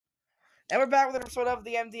And we're back with an episode of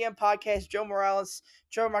the MDM podcast. Joe Morales,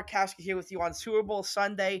 Trevor Markowski here with you on Super Bowl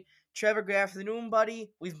Sunday. Trevor, good afternoon, buddy.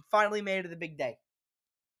 We've finally made it to the big day.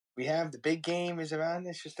 We have the big game is around.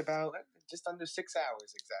 It's just under 6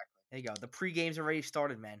 hours exactly. There you go. The pre-game's already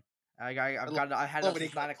started, man. I had it up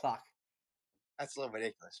since 9 o'clock. That's a little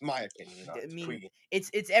ridiculous, in my opinion. I mean,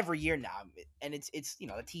 it's every year now, and it's the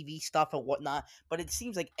TV stuff and whatnot. But it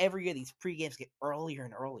seems like every year these pre-games get earlier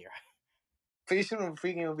and earlier. Pretty soon, the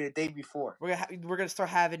pregame will be the day before. We're gonna start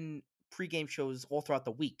having pregame shows all throughout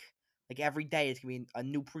the week. Like every day, it's gonna be a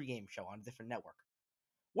new pregame show on a different network.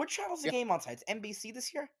 What channel's the game on site? It's NBC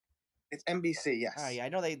this year. It's NBC, yes. Oh yeah, I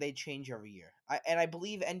know they change every year. I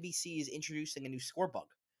believe NBC is introducing a new score bug,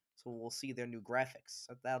 so we'll see their new graphics.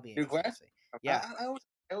 So that'll be interesting to see. Yeah, I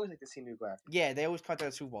always like to see new graphics. Yeah, they always cut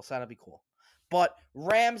their Super Bowl, so that'll be cool. But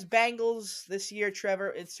Rams Bengals this year,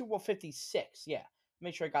 Trevor, it's Super Bowl 56. Yeah,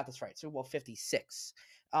 make sure I got this right. Super Bowl 56.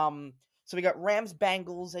 So we got Rams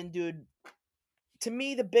Bengals, and dude, to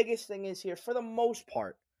me the biggest thing is here, for the most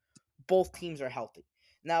part, both teams are healthy.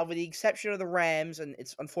 Now, with the exception of the Rams, and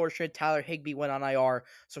it's unfortunate Tyler Higbee went on IR,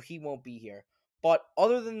 so he won't be here. But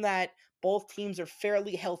other than that, both teams are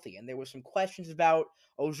fairly healthy, and there were some questions about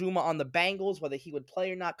Ozuma on the Bengals, whether he would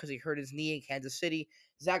play or not, because he hurt his knee in Kansas City.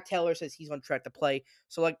 Zach Taylor says he's on track to play.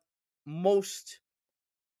 So,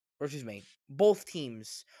 both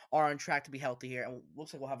teams are on track to be healthy here, and it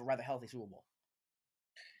looks like we'll have a rather healthy Super Bowl.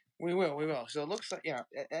 We will. So it looks like,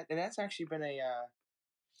 and that's actually been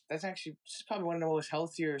this is probably one of the most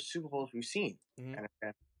healthier Super Bowls we've seen. Mm-hmm.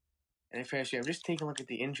 And especially, I'm just taking a look at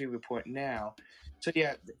the injury report now. So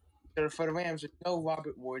yeah, for the Rams, there's no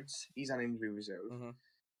Robert Woods. He's on injury reserve. Mm-hmm.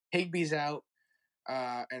 Higbee's out,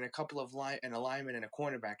 and a couple of a lineman and a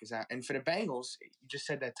cornerback is out. And for the Bengals, you just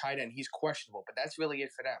said that tight end, he's questionable, but that's really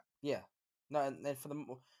it for them. Yeah, no, and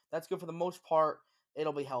that's good for the most part.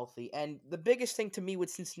 It'll be healthy. And the biggest thing to me with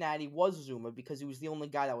Cincinnati was Zuma, because he was the only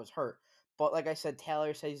guy that was hurt. But like I said,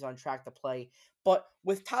 Taylor says he's on track to play. But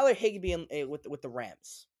with Tyler Higbee with the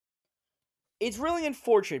Rams, it's really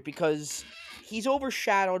unfortunate because he's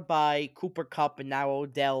overshadowed by Cooper Kupp and now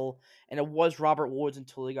Odell, and it was Robert Woods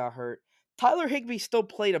until he got hurt. Tyler Higbee still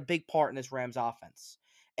played a big part in this Rams offense.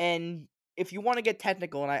 And if you want to get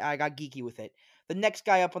technical, and I got geeky with it, the next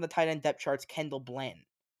guy up on the tight end depth chart is Kendall Bland.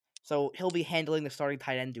 So he'll be handling the starting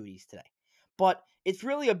tight end duties today. But it's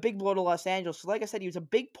really a big blow to Los Angeles. So like I said, he was a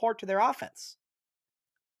big part to their offense.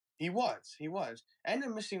 He was. And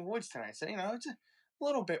they're missing Woods tonight. So, it's a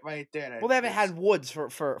little bit right there. Well, they haven't had Woods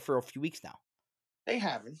for a few weeks now. They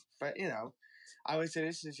haven't. But, I would say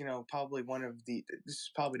this is, probably this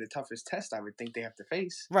is probably the toughest test I would think they have to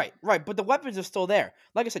face. Right. But the weapons are still there.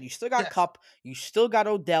 Like I said, you still got Kupp, you still got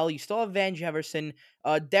Odell, you still have Van Jefferson.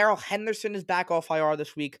 Darrell Henderson is back off IR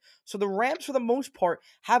this week. So the Rams, for the most part,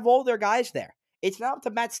 have all their guys there. It's now up to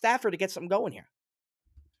Matt Stafford to get something going here.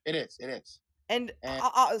 It is. And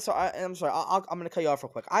I'm sorry, I'm going to cut you off real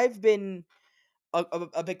quick. I've been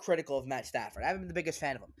a bit critical of Matt Stafford. I haven't been the biggest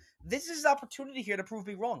fan of him. This is his opportunity here to prove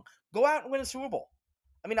me wrong. Go out and win a Super Bowl.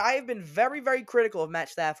 I mean, I have been very, very critical of Matt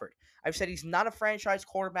Stafford. I've said he's not a franchise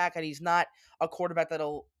quarterback, and he's not a quarterback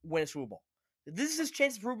that'll win a Super Bowl. This is his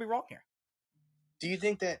chance to prove me wrong here. Do you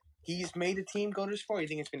think that he's made the team go this far, or you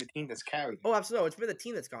think it's been the team that's carried him? Oh, absolutely. It's been the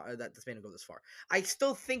team that's made him go this far. I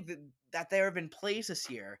still think that there have been plays this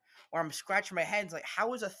year where I'm scratching my head. Like,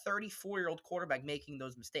 how is a 34-year-old quarterback making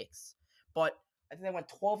those mistakes? But I think they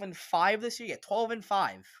went 12-5 this year. Yeah,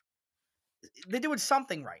 12-5. They're doing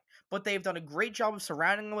something right, but they've done a great job of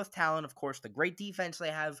surrounding them with talent. Of course, the great defense they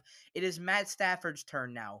have. It is Matt Stafford's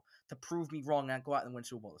turn now to prove me wrong and go out and win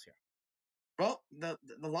Super Bowl this year. Well,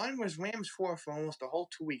 the line was Rams 4 for almost the whole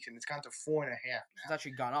 2 weeks, and it's gone to 4.5 now. It's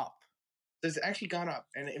actually gone up. It's actually gone up.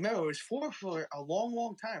 And remember, it was 4 for a long,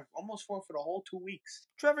 long time. Almost 4 for the whole 2 weeks.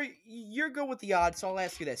 Trevor, you're good with the odds, so I'll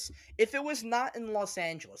ask you this. If it was not in Los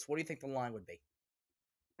Angeles, what do you think the line would be?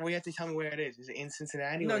 Well, you have to tell me where it is. Is it in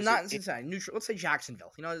Cincinnati? No, not in Cincinnati. Neutral. Let's say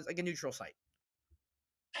Jacksonville. It's like a neutral site.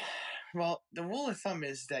 Well, the rule of thumb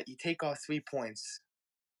is that you take off 3 points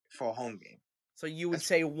for a home game. So you would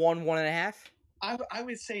say 1.5? I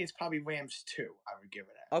would say it's probably Rams 2. I would give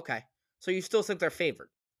it at. Okay. So you still think they're favored?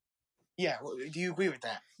 Yeah. Well, do you agree with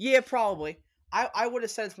that? Yeah, probably. I would have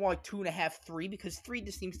said it's more like 2.5, 3, because 3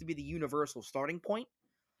 just seems to be the universal starting point.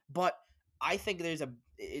 But I think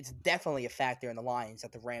it's definitely a factor in the lines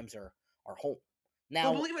that the Rams are home.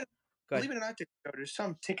 Now, believe it or not, there's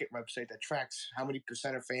some ticket website that tracks how many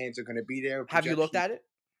percent of fans are going to be there. Have you looked at it?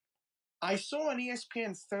 I saw on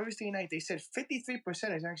ESPN Thursday night, they said 53%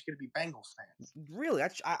 is actually going to be Bengals fans. Really?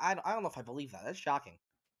 I don't know if I believe that. That's shocking.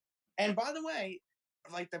 And by the way,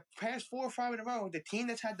 like the past 4 or 5 in a row, the team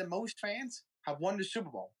that's had the most fans have won the Super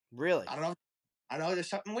Bowl. Really? I don't know. I know there's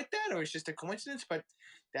something with that, or it's just a coincidence, but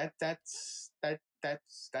that's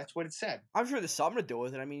what it said. I'm sure there's something to do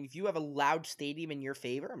with it. I mean, if you have a loud stadium in your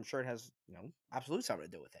favor, I'm sure it has, absolutely something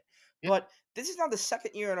to do with it. Yeah. But this is now the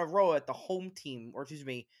second year in a row that the home team, or excuse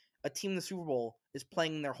me, a team in the Super Bowl is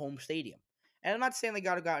playing in their home stadium. And I'm not saying they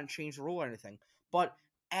got to go out and change the rule or anything, but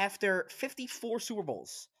after 54 Super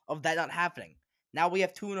Bowls of that not happening, now we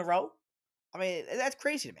have 2 in a row. I mean, that's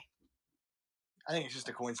crazy to me. I think it's just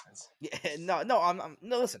a coincidence. Yeah, no.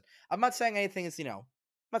 Listen, I'm not saying anything is, I'm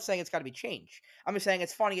not saying it's got to be changed. I'm just saying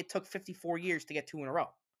it's funny. It took 54 years to get 2 in a row.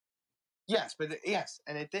 Yes, but yes,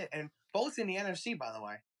 and it did, and both in the NFC, by the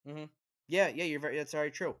way. Mm-hmm. Yeah, that's very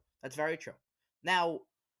true. That's very true. Now,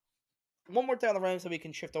 one more thing on the Rams, so we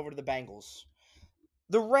can shift over to the Bengals.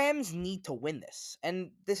 The Rams need to win this, and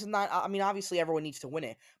this is not. I mean, obviously everyone needs to win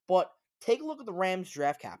it, but take a look at the Rams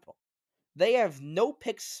draft capital. They have no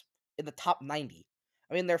picks in the top 90.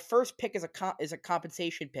 I mean, their first pick is a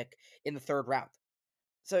compensation pick in the 3rd round.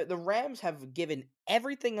 So the Rams have given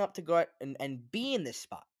everything up to go out and be in this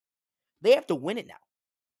spot. They have to win it now.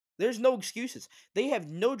 There's no excuses. They have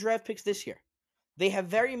no draft picks this year. They have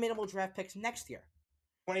very minimal draft picks next year.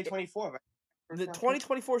 2024, right? The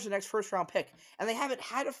 2024 is the next first round pick, and they haven't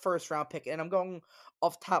had a first round pick. And I'm going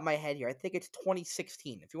off the top of my head here. I think it's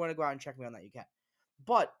 2016. If you want to go out and check me on that, you can.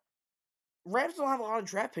 But Rams don't have a lot of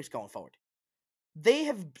draft picks going forward. They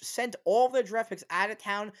have sent all their draft picks out of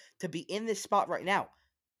town to be in this spot right now.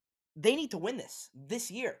 They need to win this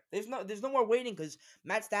year. There's no more waiting because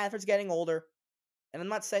Matt Stafford's getting older, and I'm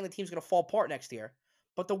not saying the team's going to fall apart next year,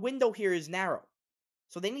 but the window here is narrow.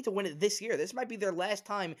 So they need to win it this year. This might be their last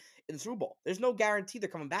time in the Super Bowl. There's no guarantee they're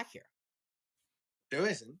coming back here. There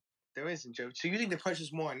isn't. There isn't, Joe. So you think the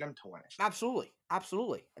pressure's more on them to win it? Absolutely.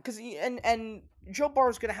 Absolutely. Because and Joe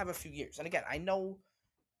Burrow's going to have a few years. And again, I know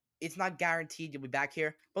it's not guaranteed you'll be back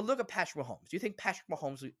here, but look at Patrick Mahomes. Do you think Patrick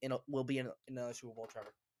Mahomes will be in another Super Bowl,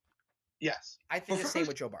 Trevor? Yes. I think the same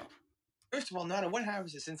with Joe Burrow. First of all, no matter what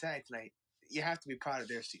happens to Cincinnati tonight, you have to be proud of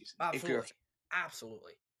their season. Absolutely.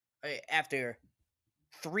 Absolutely. After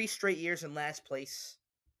 3 straight years in last place,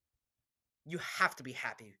 you have to be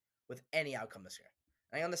happy with any outcome this year.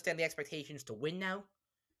 I understand the expectations to win now,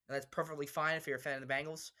 and that's perfectly fine if you're a fan of the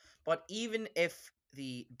Bengals. But even if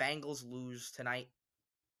the Bengals lose tonight,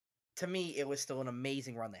 to me, it was still an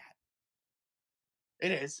amazing run they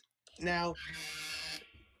had. It is. Now,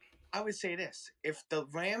 I would say this. If the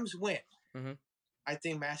Rams win, I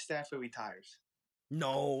think Matt Stafford retires.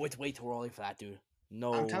 No, it's way too early for that, dude.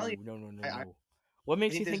 No, I'm telling you. No. What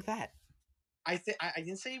makes you think that? I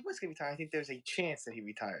didn't say he was going to retire. I think there's a chance that he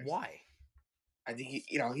retires. Why? I think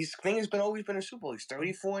his thing has always been a Super Bowl. He's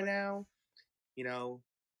 34 now. He's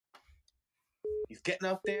getting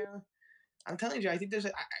up there. I'm telling you, I think there's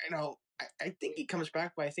I think he comes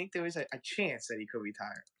back, but I think there is a chance that he could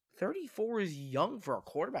retire. 34 is young for a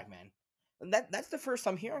quarterback, man. And that's the first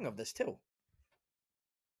I'm hearing of this too.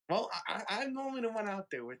 Well, I'm normally the one out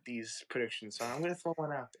there with these predictions, so I'm going to throw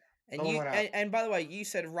one out there. And by the way, you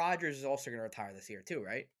said Rodgers is also going to retire this year too,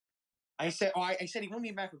 right? I said he won't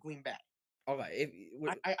be back with Green Bay. Okay.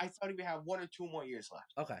 I thought he would have 1 or 2 more years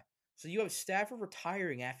left. Okay. So you have Stafford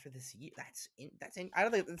retiring after this year. That's I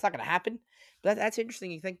don't think it's not going to happen, but that's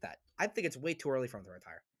interesting. You think that? I think it's way too early for him to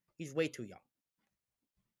retire. He's way too young.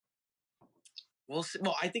 We'll see.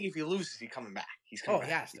 Well, I think if he loses, he's coming back. He's coming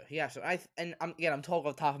back. He has to. I'm talking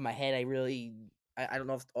off the top of my head. I don't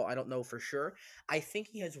know I don't know for sure. I think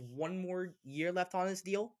he has 1 more year left on his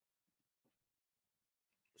deal.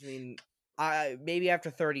 I mean, maybe after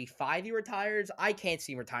 35 he retires. I can't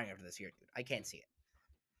see him retiring after this year, dude. I can't see it.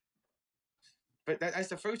 But that's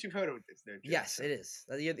the first you've heard of this, though. Yes, it is.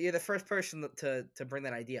 You're the first person to bring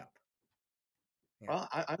that idea up. Yeah. Well,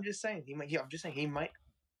 I'm just saying he might. I'm just saying he might.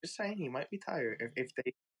 Just saying he might retire if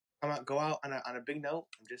they go out on a big note.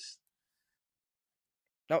 I'm just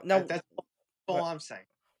no. That's all I'm saying.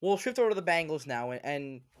 We'll shift over to the Bengals now,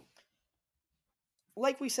 and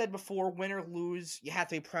like we said before, win or lose, you have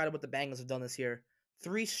to be proud of what the Bengals have done this year.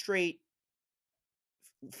 3 straight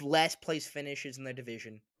last place finishes in their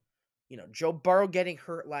division. Joe Burrow getting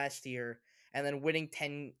hurt last year and then winning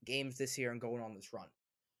 10 games this year and going on this run.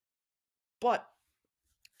 But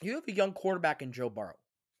you have a young quarterback in Joe Burrow.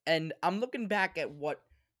 And I'm looking back at what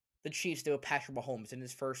the Chiefs did with Patrick Mahomes in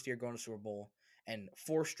his first year going to Super Bowl and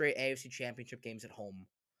 4 straight AFC Championship games at home.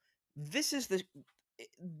 This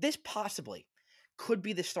possibly could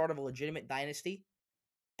be the start of a legitimate dynasty,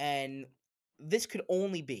 and this could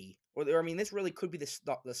only be, this really could be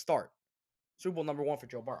the start. Super Bowl number 1 for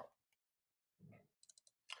Joe Burrow.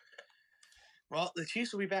 Well, the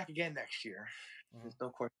Chiefs will be back again next year. Mhm. There's no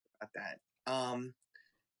question about that.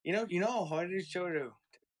 You know how hard it is, Joe, to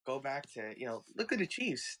go back to, look at the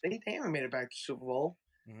Chiefs. They haven't made it back to Super Bowl.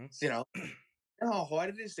 Mhm. You know how hard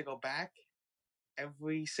it is to go back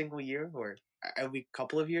every single year or every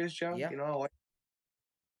couple of years, Joe. Yeah.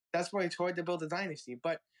 That's why it's hard to build a dynasty.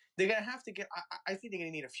 But they're gonna have to get. I think they're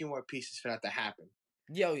gonna need a few more pieces for that to happen.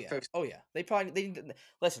 Yeah, oh yeah, First, oh yeah. They need to,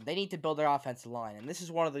 listen. They need to build their offensive line, and this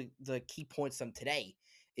is one of the key points from today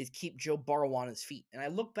is keep Joe Burrow on his feet. And I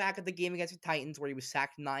look back at the game against the Titans where he was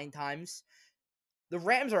sacked 9 times. The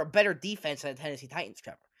Rams are a better defense than the Tennessee Titans,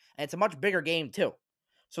 Trevor, and it's a much bigger game too.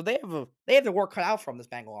 So they have their work cut out from this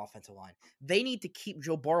Bengal offensive line. They need to keep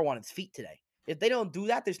Joe Burrow on his feet today. If they don't do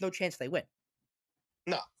that, there's no chance they win.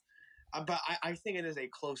 no, but I think it is a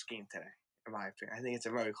close game today. In my opinion, I think it's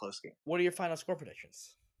a very close game. What are your final score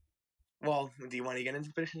predictions? Well, do you want to get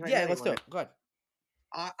into predictions right Yeah, now? let's do it. Go ahead.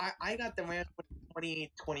 I got the Rams 28-24.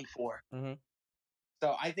 Mm-hmm.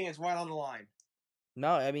 So I think it's right on the line.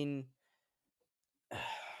 No, I mean,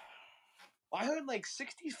 I heard like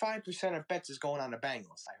 65% of bets is going on the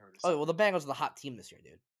Bengals. I heard. oh well, the Bengals are the hot team this year,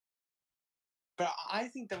 dude. But I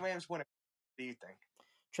think the Rams win. What do you think?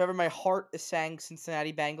 Trevor, my heart is saying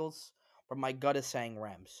Cincinnati Bengals, but my gut is saying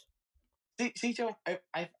Rams. See, Joe,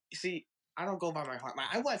 I see. I don't go by my heart.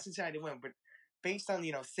 I want Cincinnati to win, but based on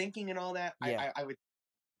thinking and all that, Yeah. I would.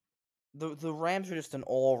 The Rams are just an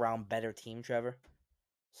all around better team, Trevor.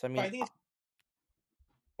 So I But mean,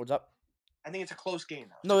 what's up? I think it's a close game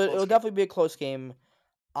though. It's No, a it'll close game. definitely be a close game.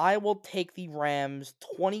 I will take the Rams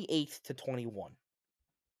 28-21.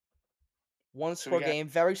 One So we score got. game,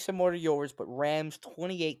 very similar to yours, but Rams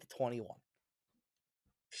 28-21.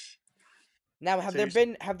 Now, So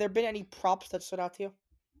you're, have there been any props that stood out to you?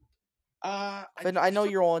 I I know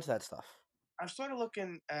you're all into that stuff. I'm sort of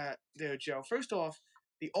looking at there, Joe. First off,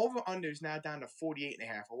 the over under is now down to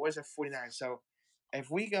 48.5. Or was it 49? So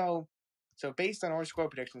if we go, so based on our score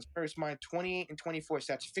predictions, first mine 28-24, so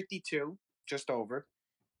that's 52, just over,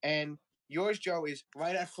 and yours, Joe, is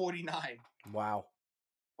right at 49. Wow.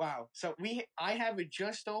 Wow. So I have it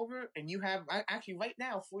just over, and you have actually right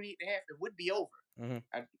now 48.5. It would be over. Mm-hmm.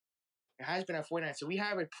 It has been at 49, so we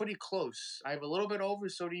have it pretty close. I have a little bit over,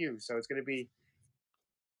 so do you. So it's going to be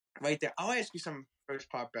right there. I'll ask you some first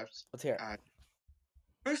pop bets. Let's hear it.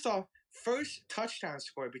 First off, first touchdown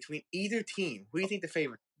score between either team. Who do you think the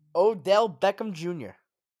favorite? Odell Beckham Jr.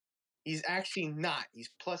 He's actually not.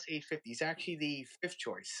 He's plus 850. He's actually the fifth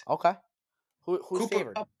choice. Okay. Who's Cooper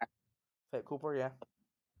favored? Kupp, Cooper, yeah.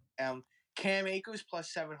 Cam Akers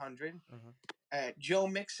plus 700. Mm-hmm. Joe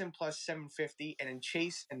Mixon plus 750, and then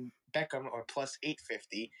Chase and Beckham are plus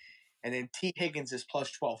 850, and then T Higgins is plus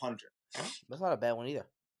 1200. That's not a bad one either.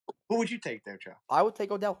 Who would you take there, Joe? I would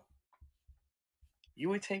take Odell. You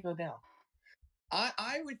would take Odell.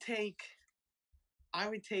 I would take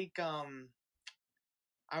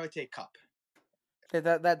Kupp. Okay,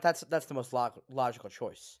 that's the most logical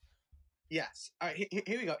choice. Yes. All right.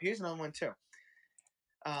 Here we go. Here's another one too.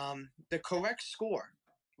 The correct score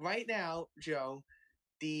right now, Joe.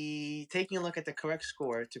 Taking a look at the correct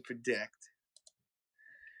score to predict.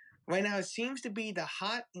 Right now, it seems to be the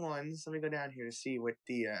hot ones. Let me go down here to see what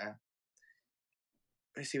the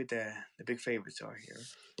big favorites are here.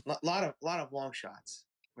 Lot of long shots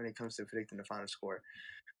when it comes to predicting the final score.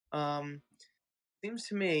 Seems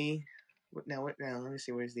to me. What now? Let me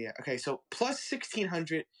see. Where's the okay? So plus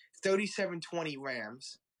 1600, 3720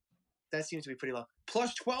 Rams. That seems to be pretty low.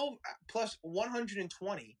 Plus 12, plus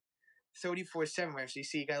 120, 34-7 Rams. So you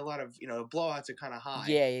see, you got a lot of blowouts are kind of high.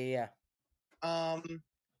 Yeah.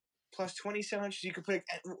 Plus 2700. You could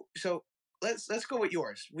predict. So let's go with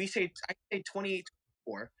yours. I say 28-4.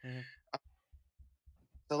 Mm-hmm.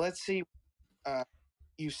 So let's see.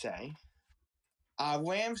 You say.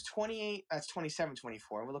 Rams 28. That's 27-24.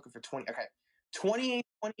 We're looking for 20. Okay,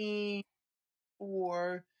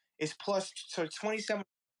 28-24 is plus. So 27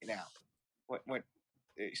 now. What?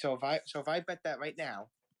 So if I bet that right now,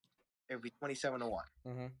 it would be 27-1.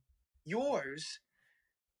 Mm-hmm. Yours,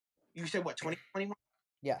 you said what? 20-21.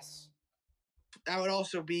 Yes. That would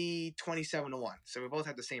also be 27-1. So we both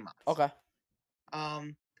have the same odds. Okay.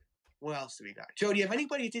 What else do we got? Joe, do you have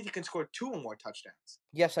anybody you think you can score 2 or more touchdowns?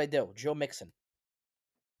 Yes, I do. Joe Mixon.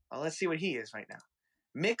 Let's see what he is right now.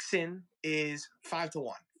 Mixon is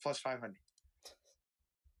 5-1, plus 500.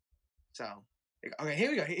 So, okay,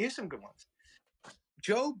 here we go. Here's some good ones.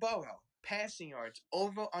 Joe Burrow, passing yards,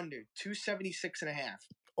 over under 276.5.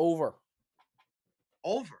 Over.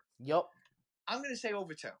 Over. Yup. I'm going to say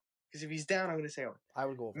over too. Because if he's down, I'm going to say over. I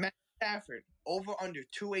would go over. Matt Stafford, over under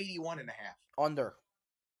 281.5. Under.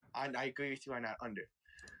 I agree with you on that under.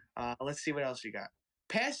 Let's see what else we got.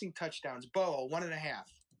 Passing touchdowns, Burrow 1.5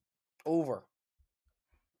 Over.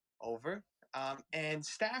 over. And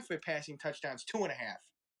Stafford passing touchdowns 2.5.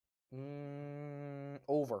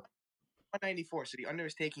 Over. 194. So the under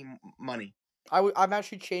is taking money. I'm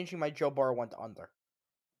actually changing my Joe Burrow one to under.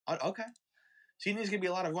 Okay. So you think there's gonna be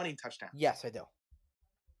a lot of running touchdowns? Yes, I do. All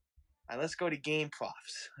right, let's go to game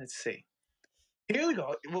props. Let's see. Here we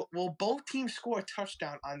go. Will both teams score a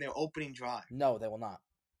touchdown on their opening drive? No, they will not.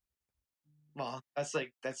 Well, that's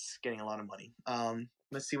getting a lot of money.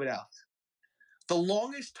 Let's see what else. The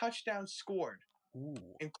longest touchdown scored, Ooh.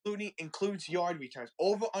 includes yard returns,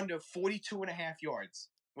 over under 42.5 yards.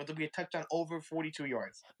 Will there be a touchdown over 42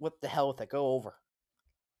 yards? What the hell with that? Go over.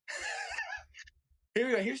 Here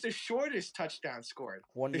we go. Here's the shortest touchdown scored.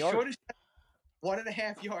 1 The yard. shortest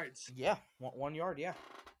 1.5 yards. Yeah, 1 yard. Yeah.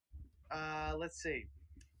 Let's see.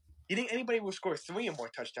 You think anybody will score 3 or more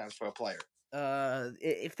touchdowns for a player?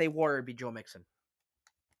 If they were, it'd be Joe Mixon.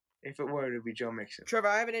 If it were, it would be Joe Mixon. Trevor,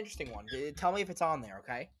 I have an interesting one. Tell me if it's on there,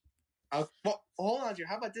 okay? Well, hold on, Drew.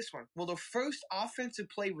 How about this one? Will the first offensive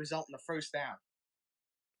play result in the first down?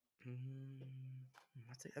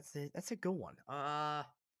 That's a good one.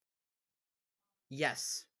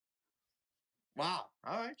 Yes. Wow.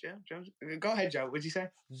 All right, Joe. Go ahead, Joe. What'd you say?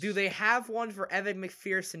 Do they have one for Evan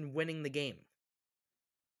McPherson winning the game?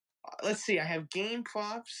 Let's see. I have game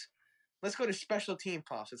props. Let's go to special team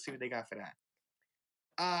props. Let's see what they got for that.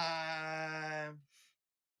 I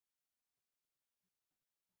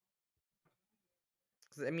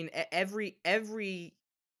mean,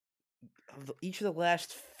 each of the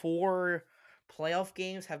last 4 playoff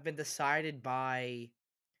games have been decided by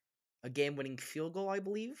a game-winning field goal, I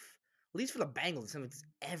believe. At least for the Bengals,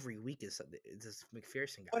 every week is this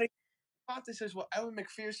McPherson guy. But this says, well, Evan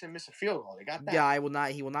McPherson missed a field goal. They got that. Yeah,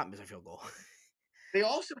 he will not miss a field goal. They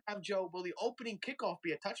also have, Joe, will the opening kickoff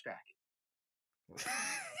be a touchback?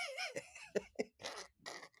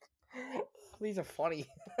 These are funny.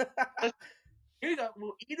 Here you go.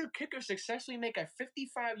 Will either kicker successfully make a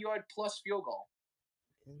 55-yard plus field goal?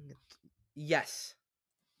 Yes.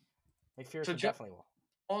 McPherson definitely will.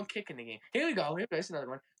 On kick in the game. Here we go. Here's another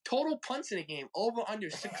one. Total punts in the game, over under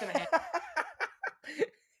 6.5.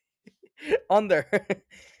 Under.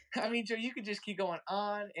 I mean, Joe, you could just keep going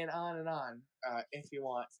on and on and on if you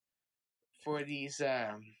want. For these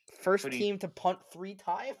first team to punt 3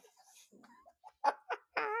 times.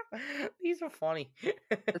 These are funny.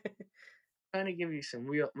 Trying to give you some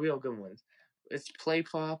real good ones. It's play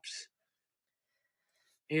props.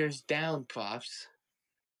 Here's down props.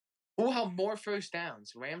 Who will have more first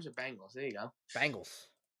downs, Rams or Bengals? There you go. Bengals.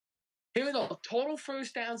 Here we go. Total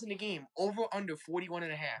first downs in the game, over under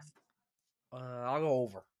 41.5. I'll go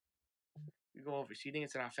over. You go over. So you think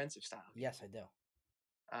it's an offensive style? Yes, I do.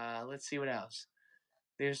 Let's see what else.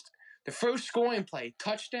 There's the first scoring play: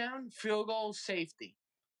 touchdown, field goal, safety.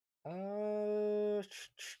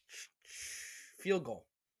 Field goal.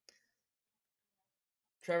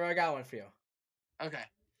 Trevor, I got one for you. Okay.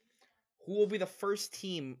 Who will be the first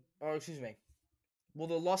team? Or excuse me. Will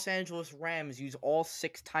the Los Angeles Rams use all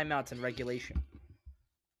 6 timeouts in regulation?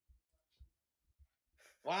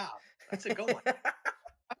 Wow, that's a good one.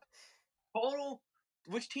 Total.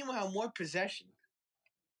 Which team will have more possession?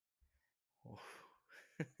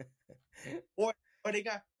 or they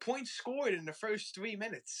got points scored in the first 3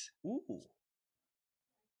 minutes. Ooh.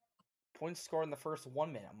 Points scored in the first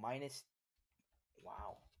 1 minute. Minus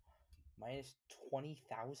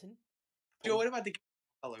 20,000? Joe, what about the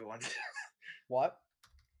color ones? What?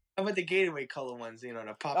 How about the Gatorade color ones? You know,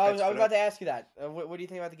 the pop. I was about to ask you that. What do you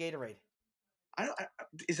think about the Gatorade?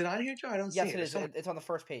 Is it on here, Joe? I don't see it. Yes, it is. It's on the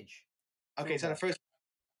first page. Okay, it's on the first.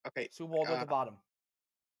 Okay. Super Bowl at the bottom.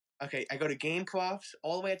 Okay, I go to game props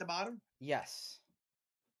all the way at the bottom? Yes.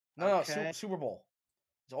 No, Super Bowl.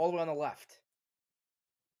 It's all the way on the left.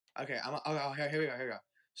 Okay, here we go.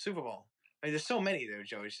 Super Bowl. I mean, there's so many there,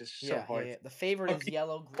 Joe. It's just so hard. Yeah. The favorite is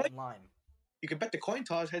yellow, green, lime. You can bet the coin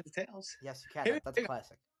toss heads or tails. Yes, you can. That's a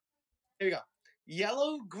classic. Here we go.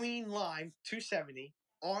 Yellow, green, lime, 270.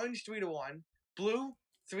 Orange, 3-1. Blue,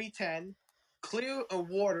 310. Clear or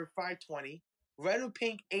water, 520. Red or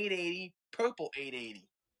pink, 880. Purple, 880.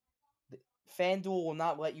 FanDuel will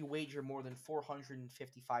not let you wager more than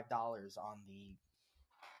 $455 on the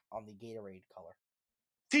Gatorade color.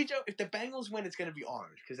 See, Joe, if the Bengals win, it's going to be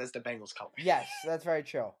orange because that's the Bengals color. Yes, that's very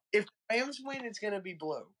true. If the Rams win, it's going to be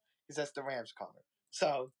blue because that's the Rams color.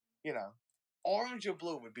 So, orange or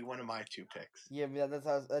blue would be one of my 2 picks. Yeah,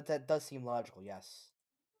 that does seem logical, yes.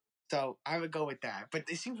 So, I would go with that. But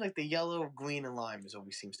it seems like the yellow, green, and lime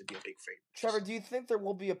always seems to be a big favorite. Trevor, do you think there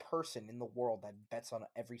will be a person in the world that bets on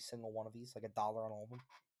every single one of these, like $1 on all of them?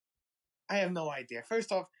 I have no idea.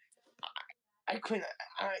 First off, I couldn't.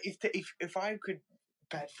 If I could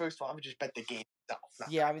bet, first of all, I would just bet the game itself.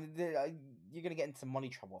 Yeah, I mean, you're gonna get into some money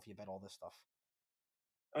trouble if you bet all this stuff.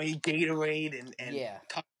 I mean, Gatorade and Yeah,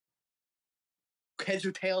 heads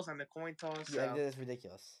or tails on the coin toss. yeah, So that's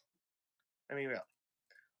ridiculous. I mean, really.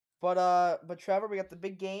 But Trevor, we got the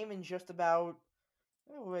big game in just about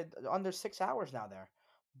we're under 6 hours now there.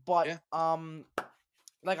 But Yeah.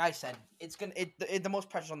 like I said, the most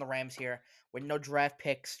pressure on the Rams here with no draft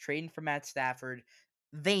picks, trading for Matt Stafford.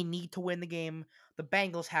 They need to win the game. The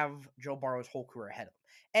Bengals have Joe Burrow's whole career ahead of them.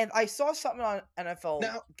 And I saw something on NFL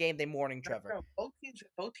Now, Game Day morning, Trevor. no,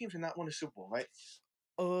 both teams have not won a Super Bowl, right?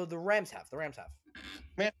 The Rams have. The Rams have.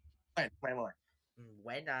 Man, when?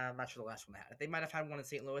 When? I'm not sure the last one they had. They might have had one in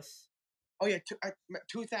St. Louis. Oh yeah,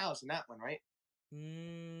 2000, that one, right?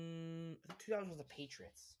 I think 2000 was the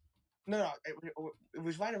Patriots. No, it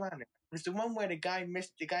was right around there. It was the one where the guy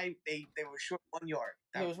missed. The guy they were short 1 yard.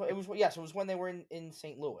 Yeah, it was when they were in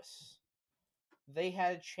St. Louis. They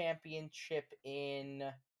had a championship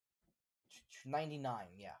in 99.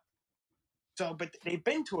 Yeah. So, but they've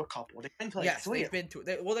been to a couple. They've been to like Yes, three. they've been to.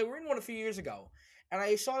 They were in one a few years ago, and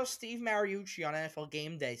I saw Steve Mariucci on NFL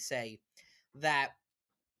Game Day say that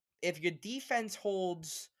if your defense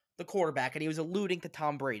holds the quarterback, and he was alluding to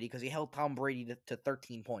Tom Brady because he held Tom Brady to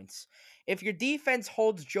 13 points. If your defense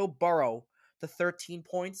holds Joe Burrow to 13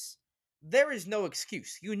 points, there is no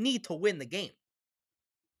excuse. You need to win the game.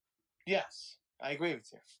 Yes, I agree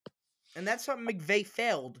with you. And that's something McVay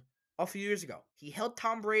failed a few years ago. He held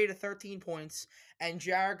Tom Brady to 13 points, and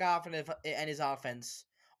Jared Goff and his offense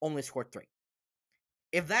only scored 3.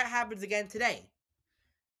 If that happens again today,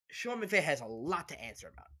 Sean McVay has a lot to answer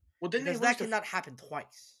about. Well, didn't because they lose that cannot happen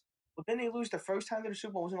twice. Well, didn't they lose the first time to the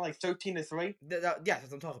Super Bowl? Wasn't it like 13-3? Yes, that's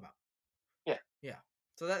what I'm talking about. Yeah. Yeah.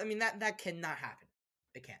 So that cannot happen.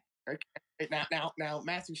 It can't. Okay. Now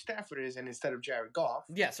Matthew Stafford is in instead of Jared Goff.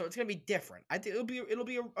 Yeah, so it's gonna be different. I think it'll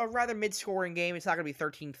be a rather mid-scoring game. It's not gonna be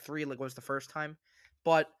 13-3 like it was the first time.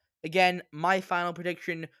 But again, my final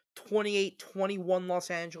prediction 28-21 Los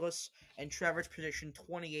Angeles, and Trevor's prediction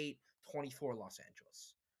 28-24 Los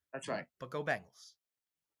Angeles. That's right. But go Bengals.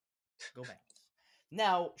 Go Bengals.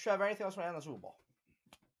 Now, Trevor, anything else on the Super Bowl?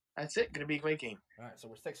 That's it. Gonna be a great game. All right, so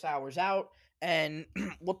we're 6 hours out, and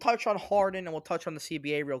we'll touch on Harden and we'll touch on the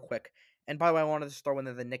CBA real quick. And by the way, I wanted to start when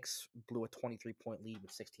the Knicks blew a 23-point lead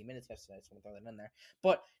with 16 minutes yesterday, so we'll throw that in there.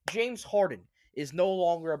 But James Harden is no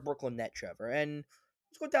longer a Brooklyn Net, Trevor. And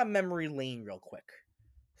let's go down memory lane real quick.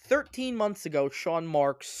 13 months ago, Sean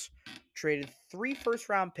Marks traded 3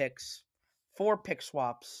 first-round picks, 4 pick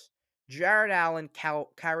swaps, Jared Allen,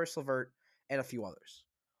 Karis LeVert, and a few others.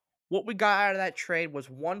 What we got out of that trade was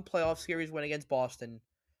 1 playoff series win against Boston,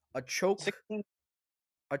 a choke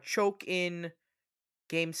in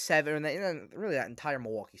Game 7, and really that entire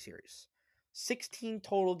Milwaukee series. 16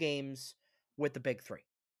 total games with the big 3.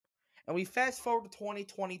 And we fast forward to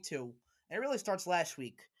 2022, and it really starts last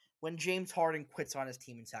week when James Harden quits on his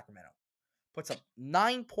team in Sacramento. Puts up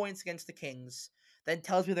 9 points against the Kings, then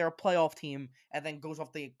tells me they're a playoff team, and then goes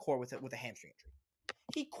off the court with a hamstring injury.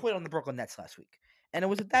 He quit on the Brooklyn Nets last week. And it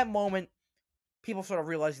was at that moment people started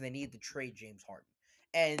realizing they needed to trade James Harden.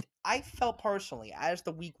 And I felt personally, as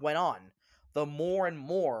the week went on, the more and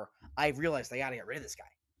more I realized they got to get rid of this guy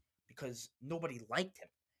because nobody liked him.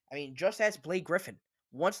 I mean, just ask Blake Griffin.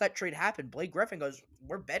 Once that trade happened, Blake Griffin goes,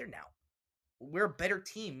 we're better now. We're a better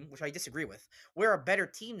team, which I disagree with. We're a better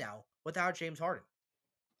team now without James Harden.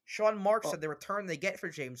 Sean Marks said the return they get for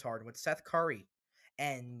James Harden with Seth Curry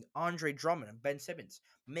and Andre Drummond and Ben Simmons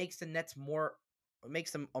makes them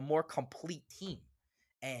a more complete team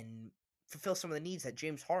and fulfill some of the needs that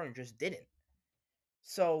James Harden just didn't.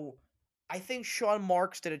 So I think Sean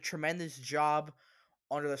Marks did a tremendous job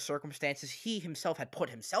under the circumstances he himself had put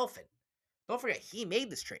himself in. Don't forget, he made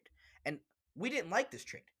this trade. And we didn't like this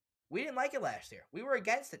trade. We didn't like it last year. We were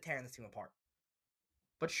against it tearing this team apart.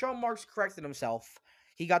 But Sean Marks corrected himself.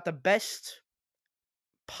 He got the best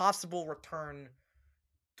possible return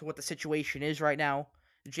to what the situation is right now.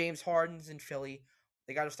 James Harden's in Philly.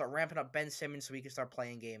 They got to start ramping up Ben Simmons so he can start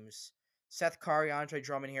playing games. Seth Curry, Andre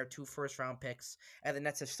Drummond here, 2 first-round picks, and the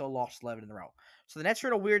Nets have still lost 11 in a row. So the Nets are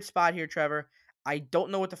in a weird spot here, Trevor. I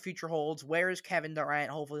don't know what the future holds. Where is Kevin Durant?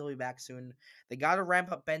 Hopefully he'll be back soon. They got to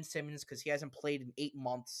ramp up Ben Simmons because he hasn't played in 8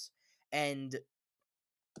 months. And,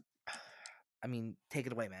 I mean, take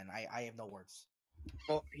it away, man. I have no words.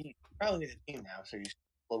 Well, he's probably the team now, so he's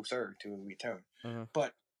closer to a return. Mm-hmm.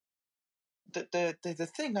 But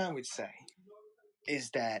the thing I would say is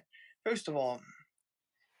that, first of all,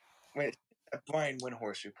 when Brian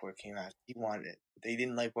Windhorst report came out, he wanted it. They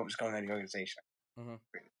didn't like what was going on in the organization. Mm-hmm.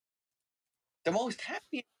 The most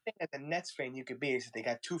happy thing as a Nets fan you could be is that they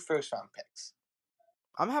got 2 first-round picks.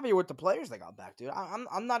 I'm happy with the players they got back, dude.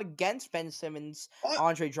 I'm not against Ben Simmons, But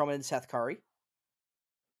Andre Drummond, and Seth Curry.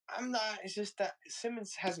 I'm not. It's just that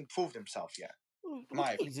Simmons hasn't proved himself yet. What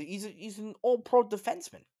My do you opinion. mean? He's an all-pro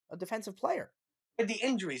defenseman, a defensive player. But the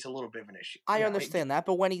injury is a little bit of an issue. I understand that,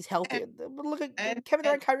 but when he's healthy, And, but look at and, Kevin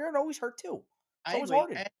and Durant, Kyrie are always hurt too. I So is agree.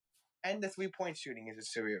 Harden. And the 3-point shooting is a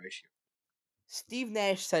serious issue. Steve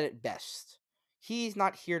Nash said it best. He's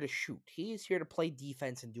not here to shoot. He's here to play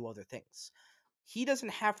defense and do other things. He doesn't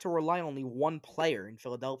have to rely on only one player in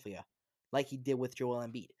Philadelphia like he did with Joel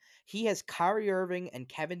Embiid. He has Kyrie Irving and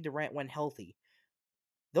Kevin Durant when healthy.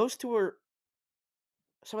 Those two are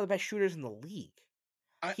some of the best shooters in the league.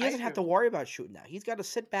 He I doesn't have agree. to worry about shooting now. He's got to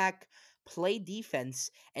sit back, play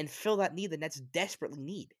defense, and fill that need the Nets desperately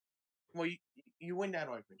need. Well, you win that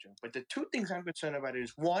argument, Joe. But the 2 things I'm concerned about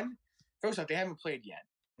is, one, first off, they haven't played yet.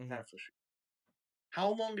 Mhm. Not for sure. How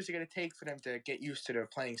long is it going to take for them to get used to their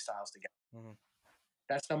playing styles together? Mhm.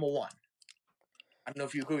 That's number one. I don't know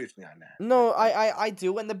if you agree with me on that. No, I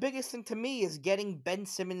do. And the biggest thing to me is getting Ben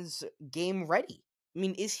Simmons' game ready. I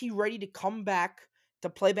mean, is he ready to come back to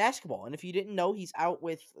play basketball? And if you didn't know, he's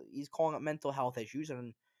calling it mental health issues,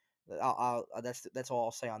 and that's all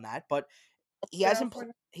I'll say on that. But he Been out hasn't. for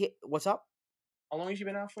now? What's up? How long has he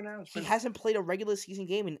been out for now? He hasn't played a regular season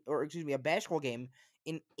game a basketball game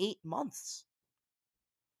in 8 months.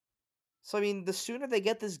 So I mean, the sooner they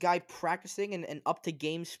get this guy practicing and up to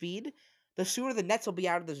game speed, the sooner the Nets will be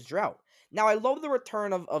out of this drought. Now I love the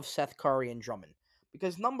return of Seth Curry and Drummond.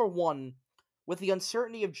 Because number one, with the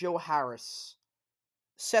uncertainty of Joe Harris,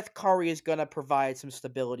 Seth Curry is gonna provide some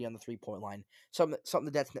stability on the 3-point line. Something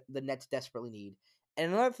the Nets desperately need.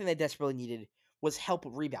 And another thing they desperately needed was help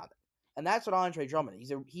rebounding. And that's what Andre Drummond.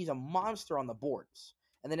 He's a monster on the boards.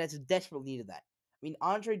 And the Nets desperately needed that. I mean,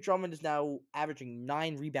 Andre Drummond is now averaging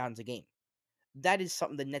 9 rebounds a game. That is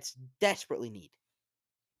something the Nets desperately need.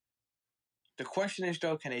 The question is,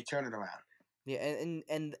 though, can they turn it around? Yeah,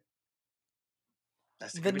 and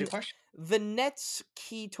That's going to be the question. The Nets'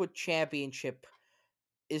 key to a championship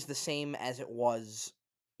is the same as it was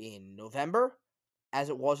in November, as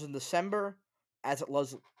it was in December, as it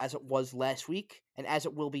was last week, and as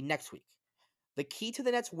it will be next week. The key to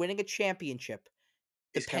the Nets winning a championship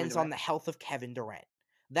depends on the health of Kevin Durant.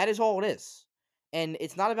 That is all it is. And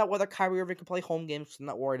it's not about whether Kyrie Irving can play home games. I'm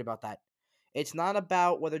not worried about that. It's not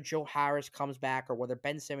about whether Joe Harris comes back or whether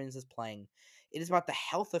Ben Simmons is playing. It is about the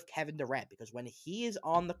health of Kevin Durant, because when he is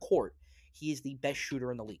on the court, he is the best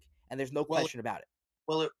shooter in the league. And there's no question about it.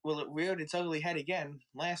 Well, it reared its ugly head again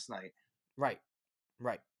last night. Right.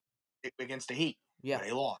 Against the Heat. Yeah. Where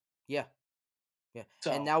they lost. Yeah.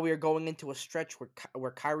 So, and now we are going into a stretch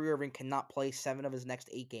where Kyrie Irving cannot play 7 of his next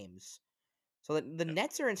 8 games. So the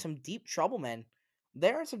Nets are in some deep trouble, man.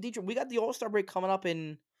 They're in some deep trouble. We got the All-Star break coming up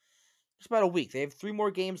in just about a week. They have 3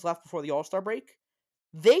 more games left before the All-Star break.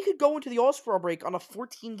 They could go into the All-Star break on a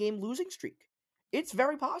 14-game losing streak. It's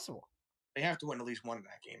very possible. They have to win at least one of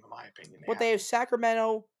that game, in my opinion. But they have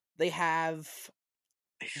Sacramento, they have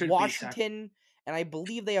Washington, and I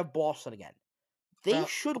believe they have Boston again. They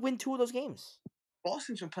should win 2 of those games.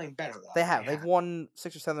 Boston's been playing better, though. They have. They've won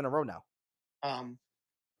 6 or 7 in a row now.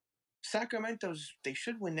 Sacramento's, they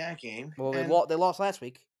should win that game. Well, they lost last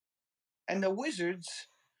week. And the Wizards,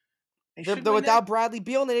 they're without Bradley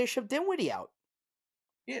Beal, and they shipped Dinwiddie out.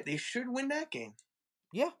 Yeah, they should win that game.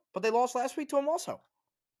 Yeah, but they lost last week to him also.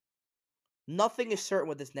 Nothing is certain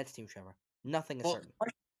with this Nets team, Trevor. Nothing is certain.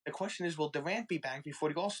 The question is, will Durant be back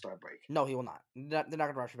before the All-Star break? No, he will not. They're not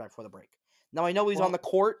going to rush him back before the break. Now, I know he's on the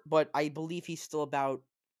court, but I believe he's still about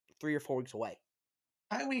 3 or 4 weeks away.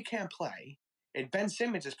 Kyrie can't play, and Ben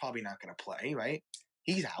Simmons is probably not going to play, right?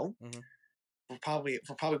 He's out. Mm-hmm. For probably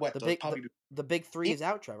what? The big 3 is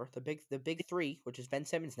out, Trevor. The big 3, which is Ben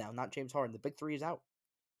Simmons now, not James Harden. The big 3 is out.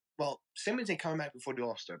 Well, Simmons ain't coming back before the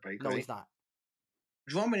All-Star break. No, he's not.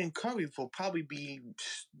 Drummond and Curry will probably be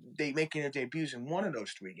making their debuts in one of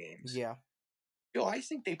those 3 games. Yeah. Yo, I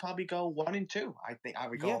think they probably go 1-2. I think I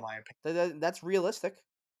would go, in my opinion. That's realistic.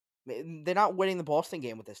 They're not winning the Boston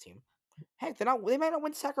game with this team. Heck, they might not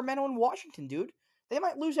win Sacramento and Washington, dude. They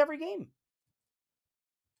might lose every game.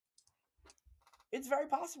 It's very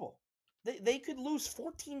possible. They could lose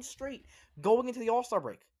 14 straight going into the All-Star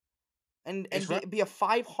break. And be a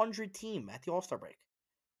 500 team at the All-Star break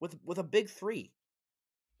with a big 3.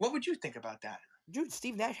 What would you think about that? Dude,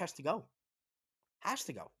 Steve Nash has to go. Has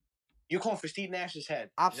to go. You're calling for Steve Nash's head.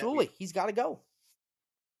 Absolutely. He's got to go.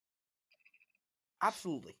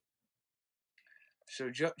 Absolutely. So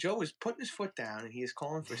Joe is putting his foot down, and he is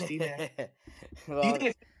calling for Steve Nash. Well, you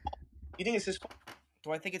think it's his fault?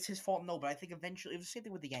 Do I think it's his fault? No, but I think eventually it was the same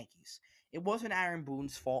thing with the Yankees. It wasn't Aaron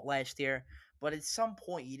Boone's fault last year, but at some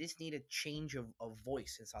point you just need a change of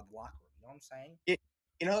voice inside the locker room. You know what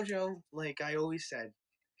I'm saying? Joe, like I always said,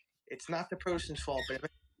 it's not the person's fault, but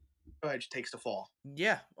Judge takes the fall.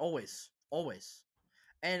 Yeah, always, always.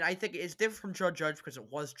 And I think it's different from Joe Judge because it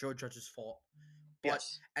was Joe Judge's fault. But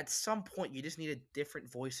Yes. at some point, you just need a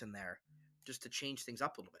different voice in there just to change things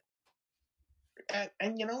up a little bit.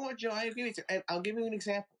 And you know what, Joe? I agree with you. And I'll give you an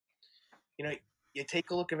example. You know, you take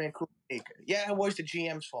a look at Vancouver. Yeah, it was the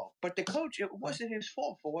GM's fault, but the coach, it wasn't his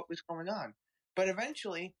fault for what was going on. But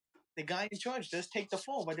eventually, the guy in charge does take the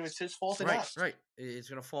fall, whether it's his fault or Right, not. right. It's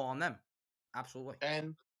going to fall on them. Absolutely.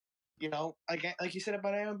 And again, like you said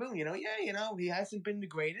about Aaron Boone, he hasn't been the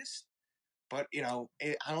greatest, but I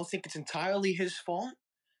don't think it's entirely his fault.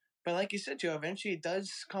 But like you said, Joe, eventually it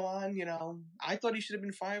does come on. I thought he should have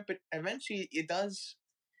been fired, but eventually it does.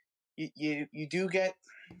 You do get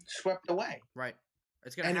swept away. Right.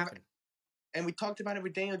 It's going to happen. And we talked about it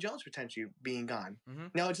with Daniel Jones potentially being gone. Mm-hmm.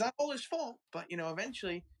 Now it's not all his fault, but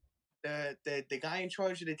eventually the guy in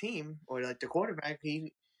charge of the team or like the quarterback,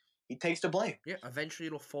 he takes the blame. Yeah, eventually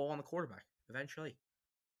it'll fall on the quarterback. Eventually.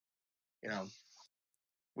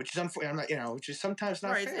 Which is which is sometimes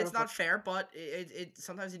not fair. It's not fair, but it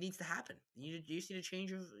sometimes it needs to happen. You just need to change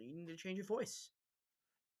your voice.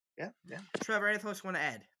 Yeah. Trevor, anything else you want to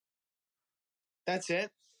add? That's it.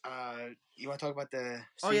 You want to talk about the?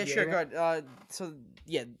 Oh yeah, sure. Good. So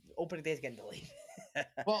yeah, opening day is getting delayed.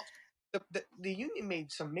 Well, the union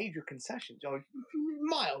made some major concessions, or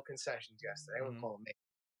mild concessions yesterday. I wouldn't call them major.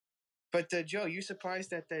 But Joe, you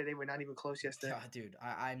surprised that they were not even close yesterday? Dude,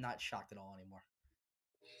 I'm not shocked at all anymore.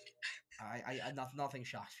 Nothing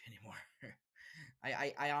shocks me anymore.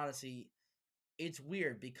 I honestly, it's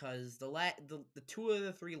weird because the 2 of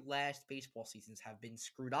the 3 last baseball seasons have been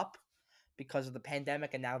screwed up because of the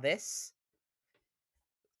pandemic, and now this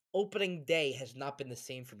opening day has not been the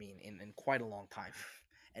same for me in quite a long time,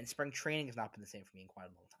 and spring training has not been the same for me in quite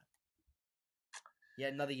a long time. Yeah,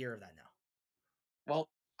 another year of that now. Well,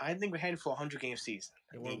 I think we're headed for a 100-game season.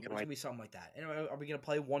 It's gonna be something like that. And are we gonna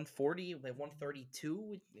play 140, like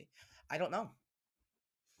 132? I don't know.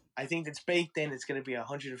 I think it's baked in. It's gonna be a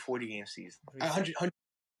 140-game season. 100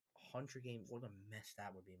 games. What a mess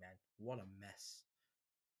that would be, man. What a mess.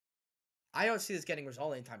 I don't see this getting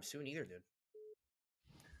resolved anytime soon either, dude.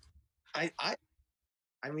 I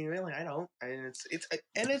mean, really, I don't. And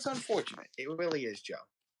it's unfortunate. It really is, Joe.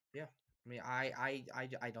 Yeah. I mean, I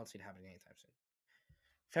don't see it happening anytime soon.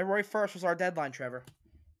 February 1st was our deadline, Trevor.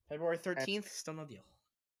 February 13th, still no deal.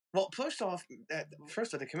 Well, first off,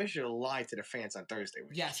 the commissioner lied to the fans on Thursday.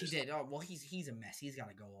 Yes, he did. Oh, well, he's a mess. He's got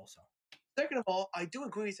to go also. Second of all, I do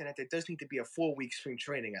agree with that there does need to be a 4-week spring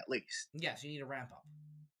training at least. Yes, you need a ramp up.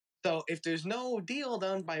 So if there's no deal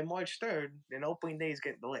done by March 3rd, then opening day is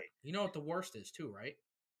getting delayed. You know what the worst is too, right?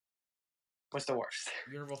 What's the worst?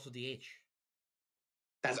 Universal DH.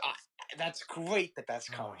 That's great that's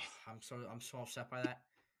coming. I'm so upset by that.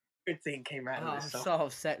 Good thing came out of this. I'm so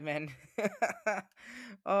upset, man.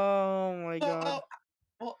 Oh my god.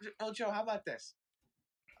 Well, Joe, how about this?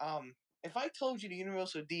 If I told you the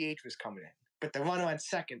Universal DH was coming in, but the runner on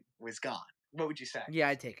second was gone, what would you say? Yeah,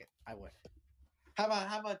 I'd take it. I would. How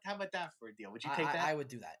about that for a deal? Would you take that? I would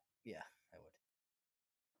do that. Yeah, I would.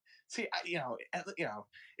 See,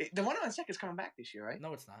 the runner on second is coming back this year, right?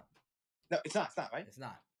 No, it's not. No, it's not. It's not, right? It's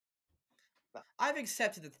not. No. I've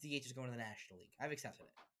accepted that the DH is going to the National League. I've accepted it.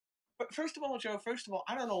 But first of all, Joe,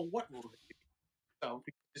 I don't know what rule. So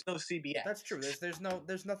there's no CBS. That's true.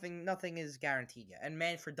 There's nothing is guaranteed yet. And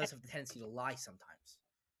Manfred does have the tendency to lie sometimes.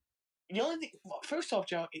 The only thing, first off,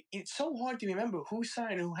 Joe, it's so hard to remember who's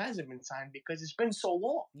signed and who hasn't been signed because it's been so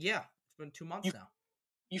long. Yeah, it's been 2 months now.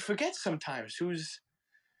 You forget sometimes who's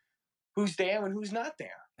there and who's not there.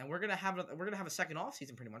 And we're gonna have a second off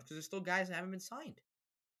season pretty much because there's still guys that haven't been signed.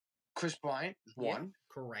 Chris Bryant is one.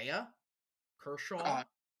 Yeah. Correa, Kershaw,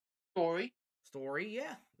 Story.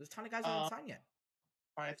 Yeah, there's a ton of guys that haven't signed yet.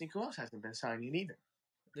 I think who else hasn't been signed yet either.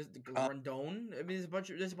 There's Rondon. I mean, there's a bunch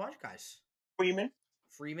of guys.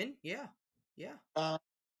 Freeman. Yeah.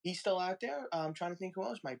 He's still out there. I'm trying to think who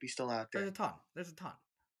else might be still out there. There's a ton.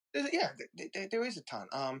 There is a ton.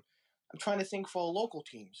 I'm trying to think for local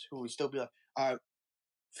teams who would still be like.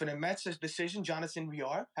 For the Mets' decision, Jonathan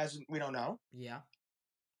Villar we don't know. Yeah.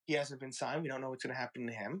 He hasn't been signed. We don't know what's going to happen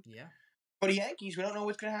to him. Yeah. For the Yankees, we don't know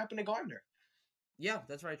what's going to happen to Gardner. Yeah,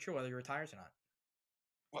 that's very true, whether he retires or not.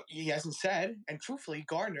 Well, he hasn't said. And truthfully,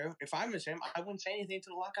 Gardner, if I was him, I wouldn't say anything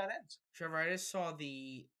until the lockout ends. Trevor, I just saw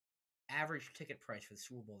the average ticket price for the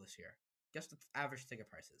Super Bowl this year. Guess the average ticket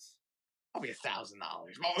price is? Probably $1,000.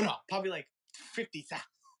 Oh, no, probably like $50,000.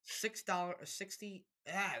 $6,003.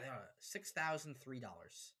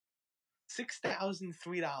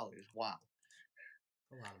 $6,003. Wow.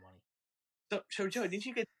 A lot of money. So Joe, didn't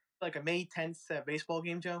you get like a May 10th baseball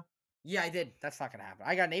game, Joe? Yeah, I did. That's not gonna happen.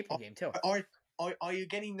 I got an April game too. Are you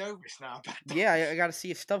getting nervous now about that? Yeah, I got to see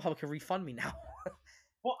if StubHub can refund me now.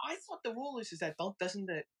 Well, I thought the rule is that don't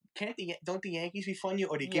the Yankees refund you,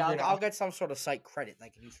 or they give Yeah, you an I'll option? get some sort of site credit that I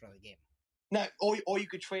can use for another game. No, or you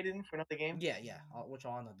could trade it in for another game. Yeah, which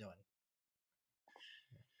I'll end up doing.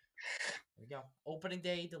 There we go. Opening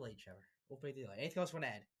day delayed, Trevor. Opening day delayed. Anything else you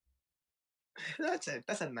want to add?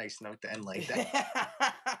 That's a nice note to end like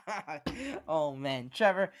that. Oh man,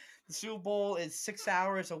 Trevor, the Super Bowl is 6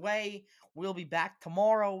 hours away. We'll be back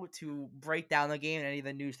tomorrow to break down the game and any of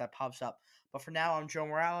the news that pops up. But for now, I'm Joe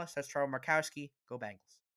Morales. That's Trevor Markowski. Go Bengals.